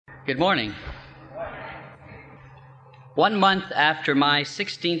Good morning. 1 month after my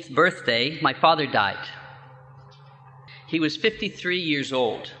 16th birthday, my father died. He was 53 years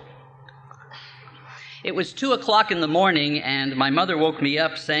old. It was 2 o'clock in the morning, and my mother woke me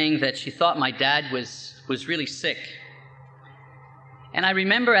up saying that she thought my dad was really sick. And I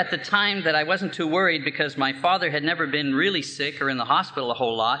remember at the time that I wasn't too worried because my father had never been really sick or in the hospital a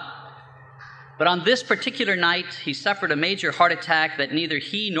whole lot. But on this particular night, he suffered a major heart attack that neither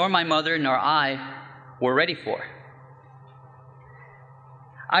he nor my mother nor I were ready for.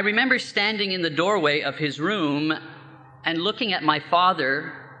 I remember standing in the doorway of his room and looking at my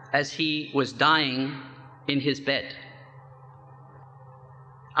father as he was dying in his bed.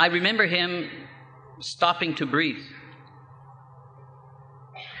 I remember him stopping to breathe.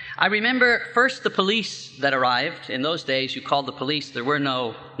 I remember first the police that arrived. In those days, you called the police. There were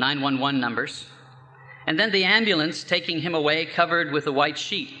no 911 numbers. And then the ambulance taking him away covered with a white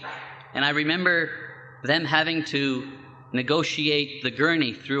sheet. And I remember them having to negotiate the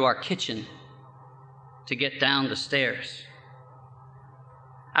gurney through our kitchen to get down the stairs.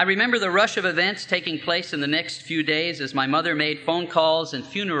 I remember the rush of events taking place in the next few days as my mother made phone calls and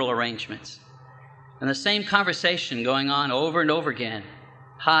funeral arrangements. And the same conversation going on over and over again.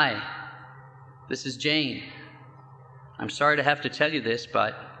 Hi, this is Jane. I'm sorry to have to tell you this,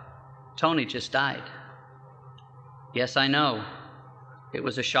 but Tony just died. Yes, I know. It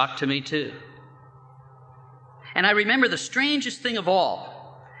was a shock to me too. And I remember the strangest thing of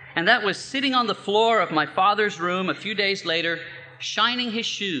all, and that was sitting on the floor of my father's room a few days later, shining his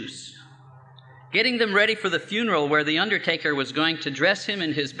shoes, getting them ready for the funeral where the undertaker was going to dress him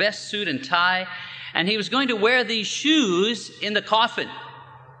in his best suit and tie, and he was going to wear these shoes in the coffin.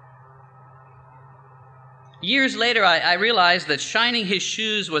 Years later, I realized that shining his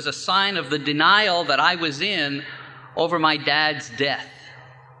shoes was a sign of the denial that I was in over my dad's death.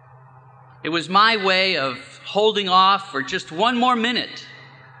 It was my way of holding off for just one more minute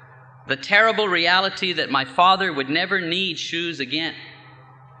the terrible reality that my father would never need shoes again,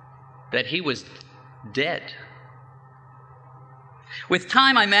 that he was dead. With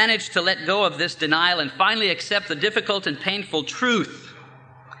time, I managed to let go of this denial and finally accept the difficult and painful truth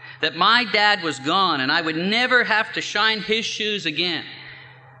that my dad was gone and I would never have to shine his shoes again,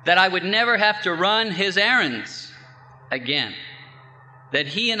 that I would never have to run his errands again, that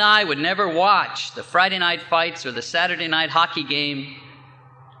he and I would never watch the Friday night fights or the Saturday night hockey game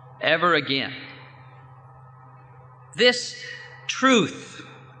ever again. This truth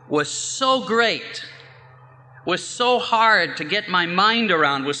was so great, was so hard to get my mind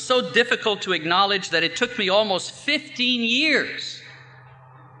around, was so difficult to acknowledge that it took me almost 15 years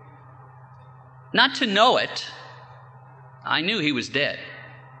not to know it. I knew he was dead,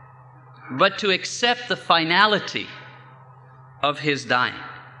 but to accept the finality of his dying.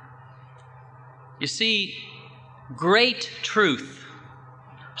 You see, great truth,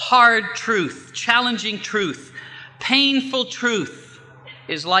 hard truth, challenging truth, painful truth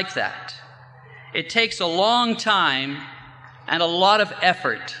is like that. It takes a long time and a lot of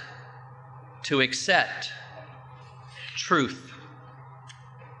effort to accept truth.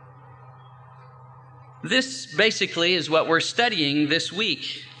 This basically is what we're studying this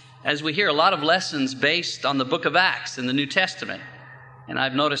week as we hear a lot of lessons based on the book of Acts in the New Testament. And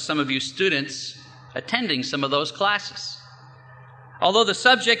I've noticed some of you students attending some of those classes. Although the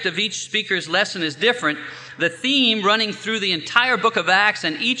subject of each speaker's lesson is different, the theme running through the entire book of Acts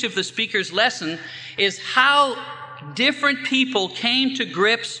and each of the speaker's lesson is how different people came to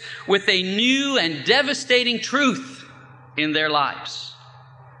grips with a new and devastating truth in their lives.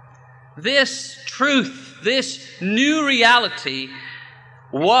 This truth, this new reality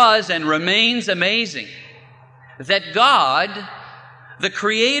was and remains amazing. That God, the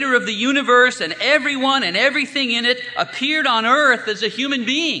creator of the universe and everyone and everything in it, appeared on earth as a human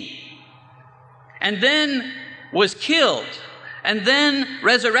being and then was killed and then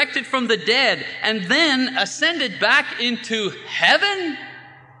resurrected from the dead and then ascended back into heaven.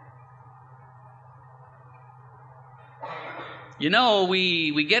 You know,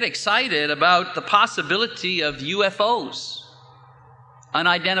 we get excited about the possibility of UFOs,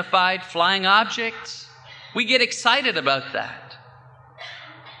 unidentified flying objects. We get excited about that.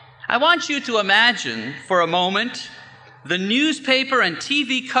 I want you to imagine for a moment the newspaper and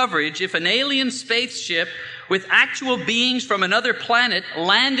TV coverage if an alien spaceship with actual beings from another planet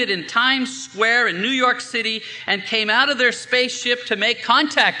landed in Times Square in New York City and came out of their spaceship to make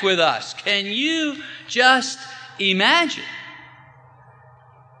contact with us. Can you just imagine?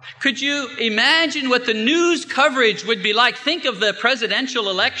 Could you imagine what the news coverage would be like? Think of the presidential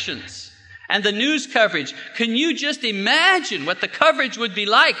elections and the news coverage. Can you just imagine what the coverage would be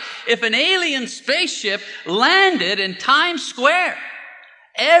like if an alien spaceship landed in Times Square?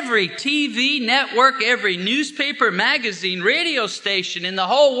 Every TV network, every newspaper, magazine, radio station in the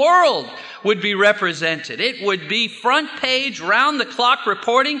whole world would be represented. It would be front page, round-the-clock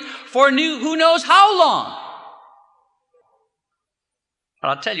reporting for who knows how long. But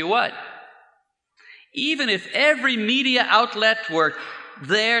I'll tell you what, even if every media outlet were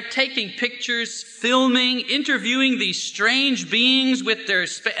there taking pictures, filming, interviewing these strange beings with their...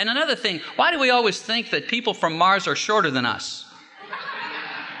 And another thing, why do we always think that people from Mars are shorter than us?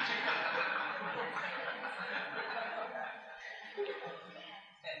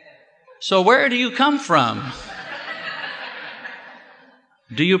 So where do you come from?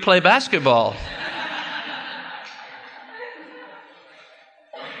 Do you play basketball?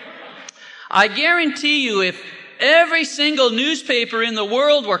 I guarantee you, if every single newspaper in the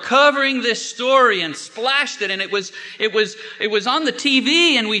world were covering this story and splashed it, and it was on the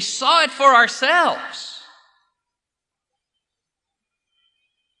TV and we saw it for ourselves,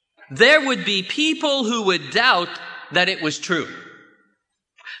 there would be people who would doubt that it was true.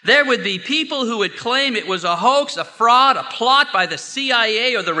 There would be people who would claim it was a hoax, a fraud, a plot by the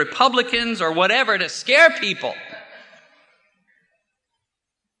CIA or the Republicans or whatever to scare people.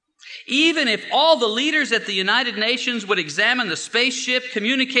 Even if all the leaders at the United Nations would examine the spaceship,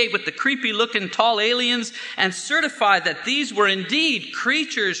 communicate with the creepy-looking tall aliens, and certify that these were indeed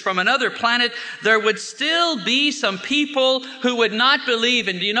creatures from another planet, there would still be some people who would not believe.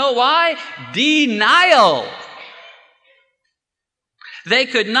 And do you know why? Denial. They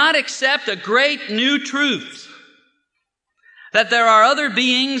could not accept a great new truth, that there are other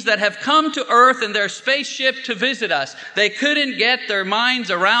beings that have come to Earth in their spaceship to visit us. They couldn't get their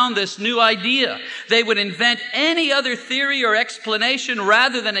minds around this new idea. They would invent any other theory or explanation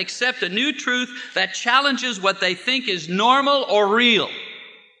rather than accept a new truth that challenges what they think is normal or real.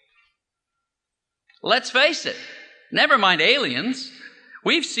 Let's face it, never mind aliens.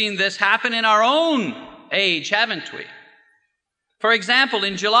 We've seen this happen in our own age, haven't we? For example,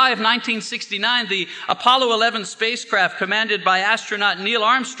 in July of 1969, the Apollo 11 spacecraft commanded by astronaut Neil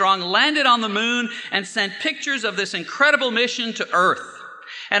Armstrong landed on the moon and sent pictures of this incredible mission to Earth.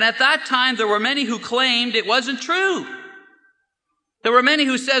 And at that time, there were many who claimed it wasn't true. There were many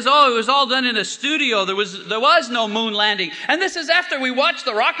who says, oh, it was all done in a studio. There was no moon landing. And this is after we watched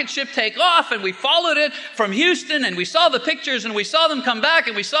the rocket ship take off and we followed it from Houston and we saw the pictures and we saw them come back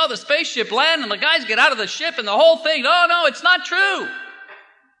and we saw the spaceship land and the guys get out of the ship and the whole thing. No, it's not true.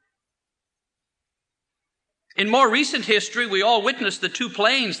 In more recent history, we all witnessed the two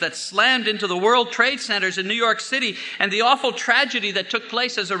planes that slammed into the World Trade Centers in New York City and the awful tragedy that took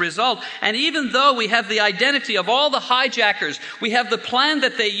place as a result. And even though we have the identity of all the hijackers, we have the plan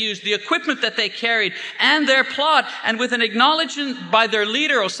that they used, the equipment that they carried, and their plot, and with an acknowledgement by their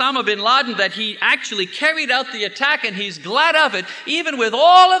leader, Osama bin Laden, that he actually carried out the attack and he's glad of it, even with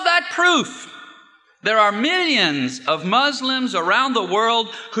all of that proof, there are millions of Muslims around the world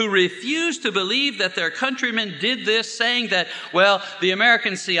who refuse to believe that their countrymen did this, saying that, well, the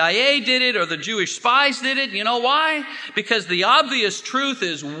American CIA did it or the Jewish spies did it. You know why? Because the obvious truth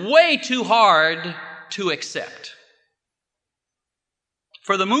is way too hard to accept.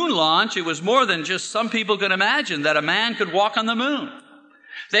 For the moon launch, it was more than just some people could imagine that a man could walk on the moon.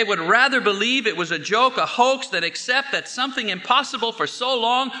 They would rather believe it was a joke, a hoax, than accept that something impossible for so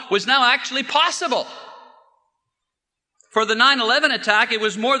long was now actually possible. For the 9/11 attack, it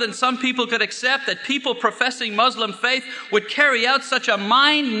was more than some people could accept that people professing Muslim faith would carry out such a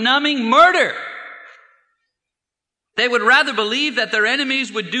mind-numbing murder. They would rather believe that their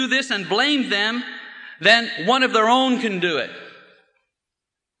enemies would do this and blame them than one of their own can do it.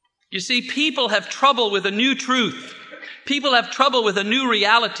 You see, people have trouble with a new truth. People have trouble with a new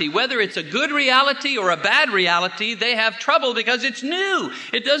reality. Whether it's a good reality or a bad reality, they have trouble because it's new.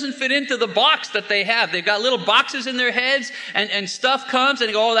 It doesn't fit into the box that they have. They've got little boxes in their heads and stuff comes and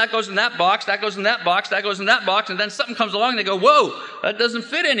they go, oh, that goes in that box, that goes in that box, that goes in that box. And then something comes along and they go, whoa, that doesn't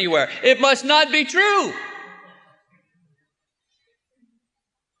fit anywhere. It must not be true.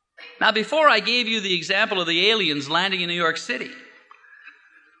 Now, before I gave you the example of the aliens landing in New York City,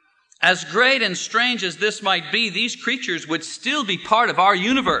 as great and strange as this might be, these creatures would still be part of our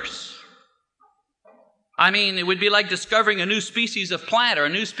universe. I mean, it would be like discovering a new species of plant or a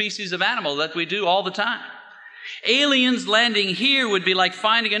new species of animal that we do all the time. Aliens landing here would be like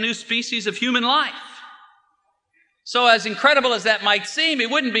finding a new species of human life. So as incredible as that might seem, it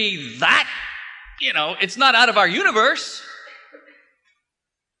wouldn't be that, it's not out of our universe.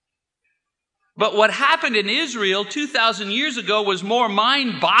 But what happened in Israel 2,000 years ago was more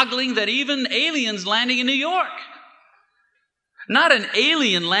mind-boggling than even aliens landing in New York. Not an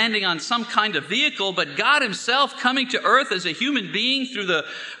alien landing on some kind of vehicle, but God himself coming to earth as a human being through the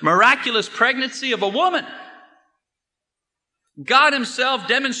miraculous pregnancy of a woman. God himself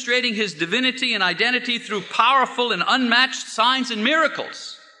demonstrating his divinity and identity through powerful and unmatched signs and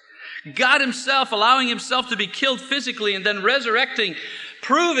miracles. God himself allowing himself to be killed physically and then resurrecting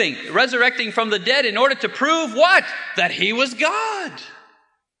from the dead in order to prove what? That he was God.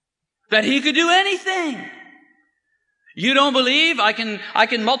 That he could do anything. You don't believe I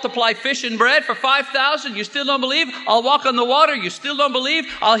can multiply fish and bread for 5,000? You still don't believe? I'll walk on the water? You still don't believe?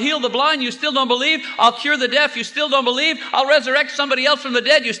 I'll heal the blind? You still don't believe? I'll cure the deaf? You still don't believe? I'll resurrect somebody else from the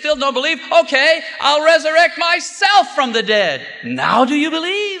dead? You still don't believe? Okay, I'll resurrect myself from the dead. Now do you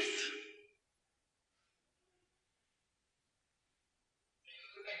believe?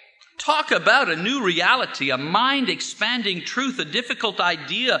 Talk about a new reality, a mind-expanding truth, a difficult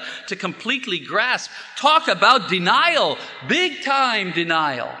idea to completely grasp. Talk about denial, big-time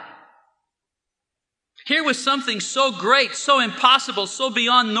denial. Here was something so great, so impossible, so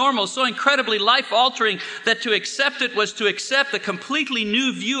beyond normal, so incredibly life-altering that to accept it was to accept a completely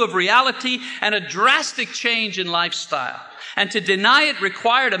new view of reality and a drastic change in lifestyle. And to deny it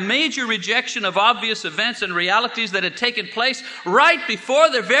required a major rejection of obvious events and realities that had taken place right before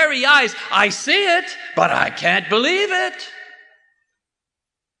their very eyes. I see it, but I can't believe it.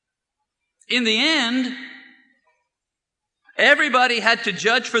 In the end, everybody had to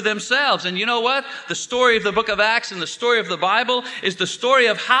judge for themselves. And you know what? The story of the book of Acts and the story of the Bible is the story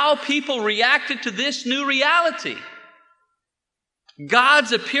of how people reacted to this new reality.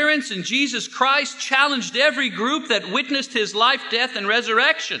 God's appearance in Jesus Christ challenged every group that witnessed his life, death, and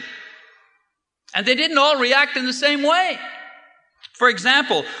resurrection. And they didn't all react in the same way. For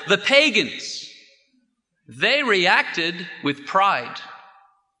example, the pagans, they reacted with pride.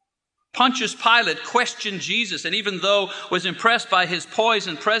 Pontius Pilate questioned Jesus, and even though was impressed by his poise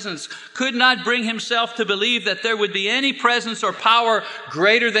and presence, could not bring himself to believe that there would be any presence or power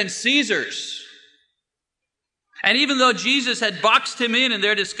greater than Caesar's. And even though Jesus had boxed him in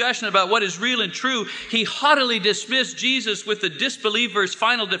their discussion about what is real and true, he haughtily dismissed Jesus with the disbeliever's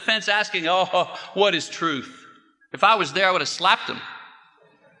final defense, asking, "Oh, what is truth?" If I was there, I would have slapped him.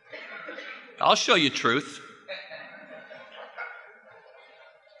 I'll show you truth.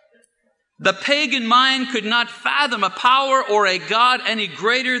 The pagan mind could not fathom a power or a God any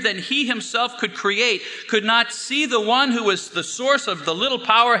greater than he himself could create, could not see the one who was the source of the little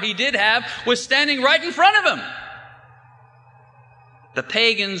power he did have was standing right in front of him. The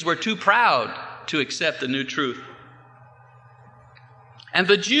pagans were too proud to accept the new truth. And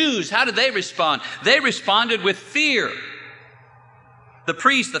the Jews, how did they respond? They responded with fear. The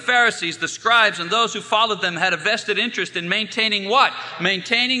priests, the Pharisees, the scribes, and those who followed them had a vested interest in maintaining what?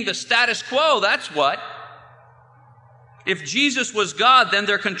 Maintaining the status quo, that's what. If Jesus was God, then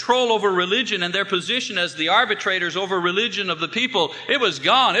their control over religion and their position as the arbitrators over religion of the people, it was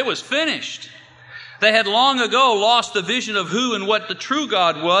gone, it was finished. They had long ago lost the vision of who and what the true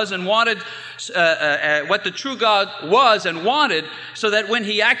God was and wanted, so that when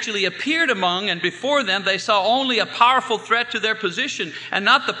he actually appeared among and before them, they saw only a powerful threat to their position and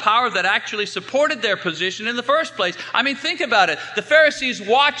not the power that actually supported their position in the first place. I mean, think about it. The Pharisees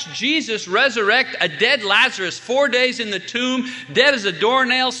watched Jesus resurrect a dead Lazarus 4 days in the tomb, dead as a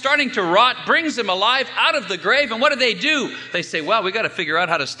doornail, starting to rot, brings him alive out of the grave. And what do? They say, well, we got to figure out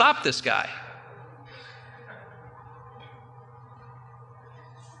how to stop this guy.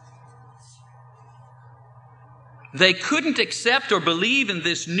 They couldn't accept or believe in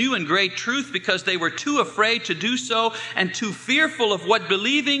this new and great truth because they were too afraid to do so and too fearful of what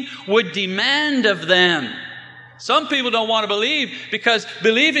believing would demand of them. Some people don't want to believe because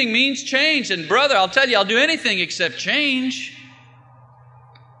believing means change. And brother, I'll tell you, I'll do anything except change.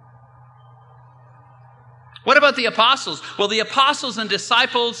 What about the apostles? Well, the apostles and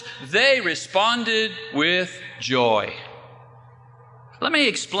disciples, they responded with joy. Let me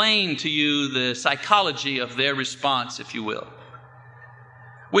explain to you the psychology of their response, if you will.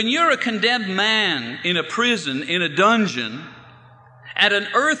 When you're a condemned man in a prison, in a dungeon, and an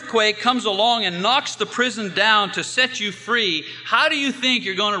earthquake comes along and knocks the prison down to set you free, how do you think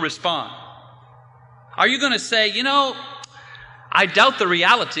you're going to respond? Are you going to say, you know, I doubt the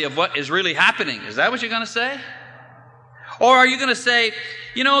reality of what is really happening? Is that what you're going to say? Or are you going to say,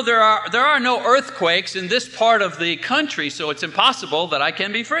 you know, there are no earthquakes in this part of the country, so it's impossible that I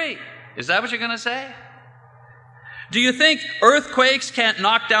can be free? Is that what you're going to say? Do you think earthquakes can't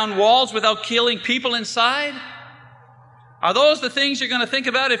knock down walls without killing people inside? Are those the things you're going to think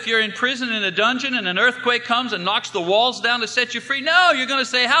about if you're in prison in a dungeon and an earthquake comes and knocks the walls down to set you free? No, you're going to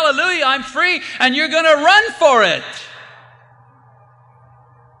say, hallelujah, I'm free, and you're going to run for it.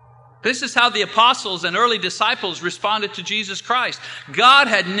 This is how the apostles and early disciples responded to Jesus Christ. God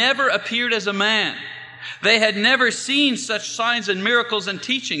had never appeared as a man. They had never seen such signs and miracles and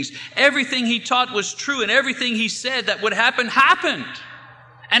teachings. Everything he taught was true, and everything he said that would happen, happened.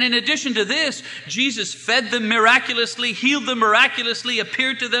 And in addition to this, Jesus fed them miraculously, healed them miraculously,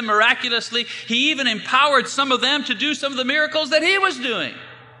 appeared to them miraculously. He even empowered some of them to do some of the miracles that he was doing.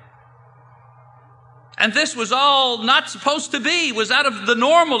 And this was all not supposed to be. It was out of the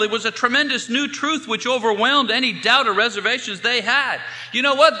normal. It was a tremendous new truth which overwhelmed any doubt or reservations they had. You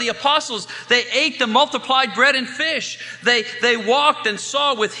know what? The apostles, they ate the multiplied bread and fish. They walked and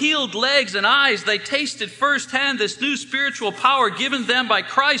saw with healed legs and eyes. They tasted firsthand this new spiritual power given them by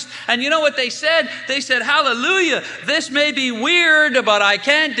Christ. And you know what they said? They said, hallelujah, this may be weird, but I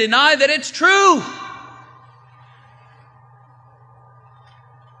can't deny that it's true.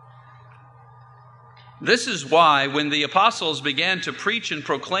 This is why when the apostles began to preach and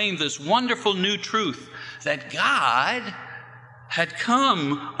proclaim this wonderful new truth that God had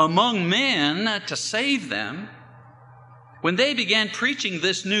come among men to save them, when they began preaching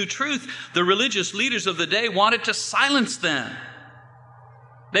this new truth, the religious leaders of the day wanted to silence them.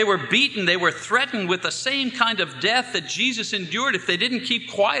 They were beaten, they were threatened with the same kind of death that Jesus endured if they didn't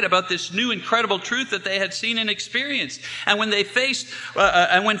keep quiet about this new incredible truth that they had seen and experienced. And when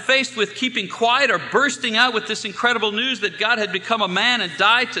faced with keeping quiet or bursting out with this incredible news that God had become a man and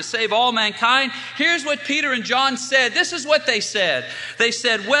died to save all mankind, here's what Peter and John said. This is what they said. They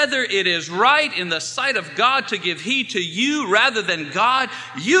said, whether it is right in the sight of God to give heed to you rather than God,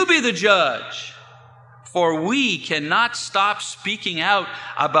 you be the judge. For we cannot stop speaking out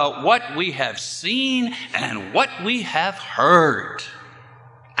about what we have seen and what we have heard.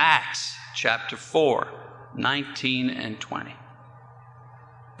 Acts chapter 4, 19 and 20.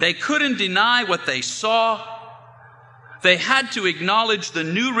 They couldn't deny what they saw. They had to acknowledge the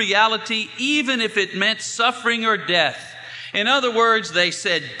new reality, even if it meant suffering or death. In other words, they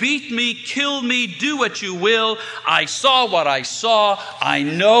said, beat me, kill me, do what you will. I saw what I saw. I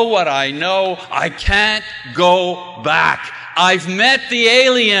know what I know. I can't go back. I've met the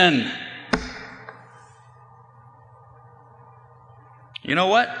alien. You know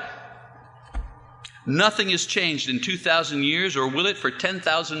what? Nothing has changed in 2,000 years, or will it for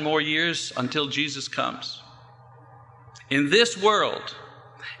 10,000 more years until Jesus comes. In this world,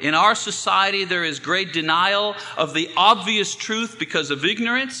 in our society, there is great denial of the obvious truth because of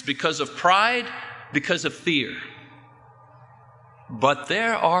ignorance, because of pride, because of fear. But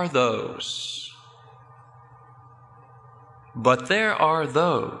there are those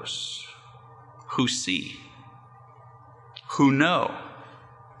who see, who know.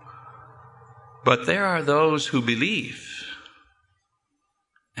 But there are those who believe,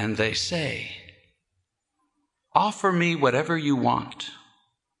 and they say, offer me whatever you want.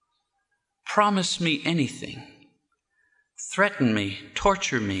 Promise me anything. Threaten me,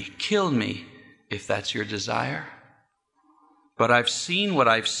 torture me, kill me, if that's your desire. But I've seen what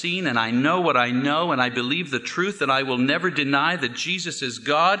I've seen, and I know what I know, and I believe the truth, and I will never deny that Jesus is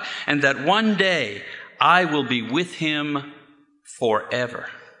God, and that one day I will be with him forever.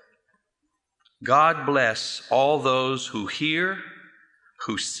 God bless all those who hear,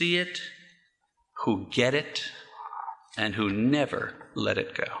 who see it, who get it, and who never let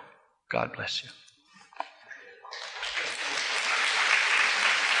it go. God bless you.